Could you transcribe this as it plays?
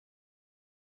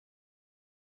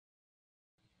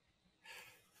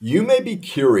You may be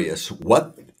curious,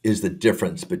 what is the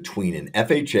difference between an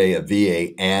FHA, a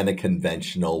VA, and a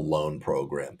conventional loan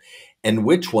program, and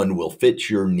which one will fit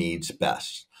your needs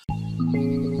best?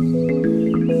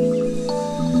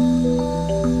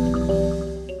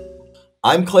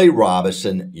 I'm Clay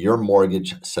Robison, your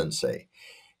mortgage sensei,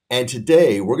 and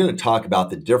today we're going to talk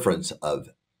about the difference of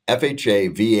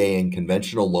FHA, VA, and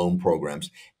conventional loan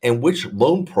programs and which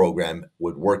loan program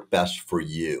would work best for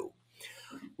you.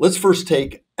 Let's first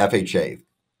take FHA,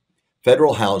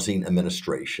 Federal Housing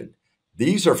Administration.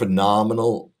 These are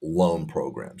phenomenal loan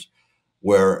programs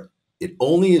where it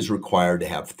only is required to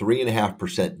have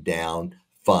 3.5% down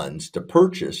funds to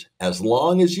purchase as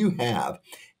long as you have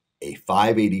a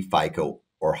 580 FICO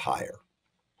or higher.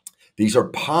 These are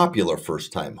popular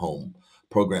first-time home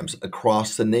programs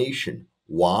across the nation.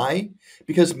 Why?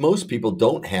 Because most people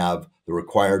don't have the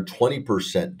required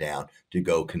 20% down to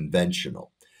go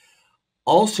conventional.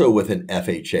 Also with an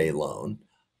FHA loan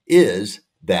is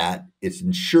that it's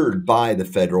insured by the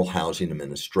Federal Housing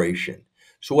Administration.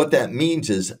 So what that means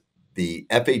is the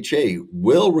FHA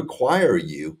will require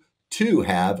you to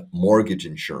have mortgage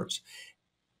insurance.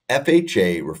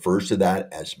 FHA refers to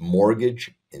that as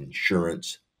mortgage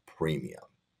insurance premium.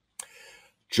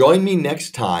 Join me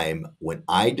next time when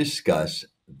I discuss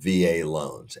VA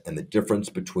loans and the difference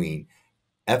between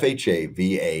FHA,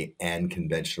 VA, and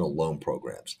conventional loan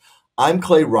programs. I'm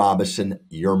Clay Robison,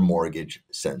 your mortgage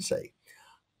sensei.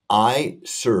 I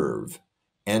serve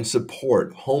and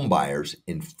support home buyers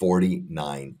in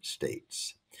 49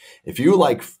 states. If you would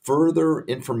like further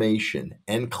information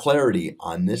and clarity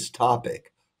on this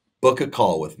topic, book a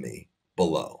call with me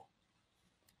below.